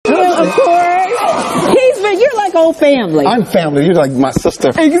Of course. You're like old family. I'm family. You're like my sister.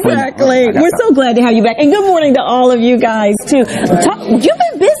 Exactly. We're so glad to have you back. And good morning to all of you guys, too. You've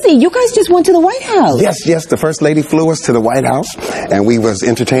been busy. You guys just went to the White House. Yes. The First Lady flew us to the White House, and we was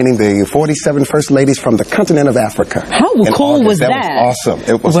entertaining the 47 First Ladies from the continent of Africa. How cool was that? That was awesome.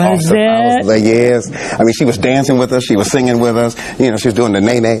 It was awesome. I was like, yes. I mean, she was dancing with us. She was singing with us. You know, she was doing the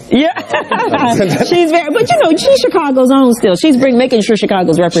nay-nay. Yeah. She's very, but you know, she's Chicago's own still. She's making sure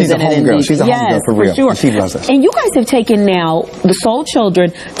Chicago's represented. She's a homegirl. She's a homegirl for real. Sure. She loves us. And you guys have taken now the Soul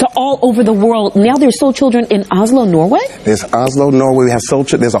Children to all over the world. Now there's Soul Children in Oslo, Norway? There's Oslo, Norway. We have Soul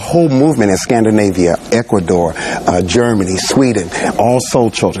Children. There's a whole movement in Scandinavia, Ecuador, Germany, Sweden, all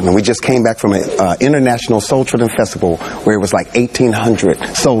Soul Children. And we just came back from an international Soul Children festival where it was like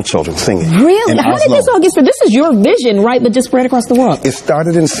 1,800 Soul Children singing. Really? How did this all get started? This is your vision, right? But just spread across the world. It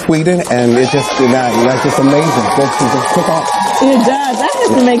started in Sweden, and it just, that's just amazing. Just took off. It does. That has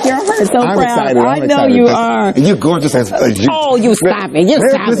to make your heart so I'm proud. Excited. I know you are. You're gorgeous as you. Oh, you stop it. You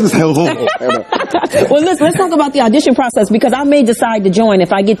stop it. Well, let's talk about the audition process, because I may decide to join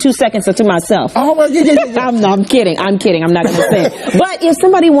if I get 2 seconds to myself. Oh, well, yeah. I'm kidding. I'm not going to sing. But if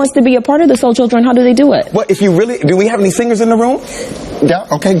somebody wants to be a part of the Soul Children, how do they do it? Well, if you really, do we have any singers in the room? Yeah,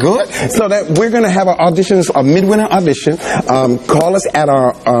 okay, good. So that we're going to have our auditions, a midwinter audition. Call us at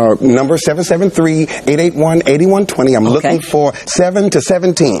our number 773-881-8120. I'm looking for 7 to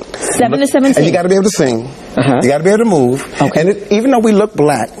 17. 7 to 17. And you got to be able to sing. You got to be able to move. Okay. And even though we look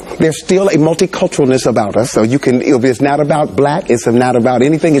black, there's still a multiculturalness about us. So you can, it's not about black. It's not about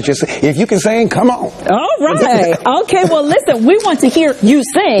anything. It's just, if you can sing, come on. All right. Okay, well, listen, we want to hear you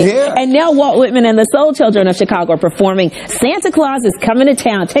sing. Yeah. And now Walt Whitman and the Soul Children of Chicago are performing Santa Claus is Coming to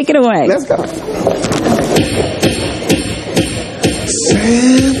Town. Take it away. Let's go.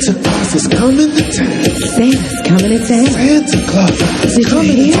 Santa Claus is coming to town. Santa's coming to town. Santa Claus is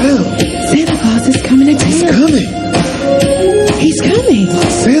coming to town. Santa Claus is coming to town. He's coming. He's coming.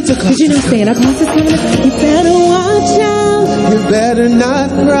 Santa Claus. Did you know Santa Claus is coming to town? You better watch out. You better not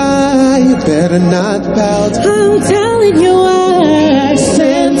cry. You better not pout. I'm telling you why.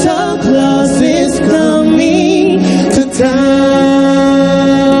 Santa Claus is coming to town.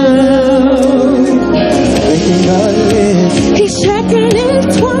 He's checking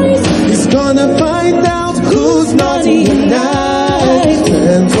it twice. He's gonna find out who's naughty tonight.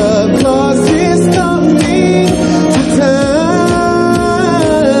 Santa Claus is coming.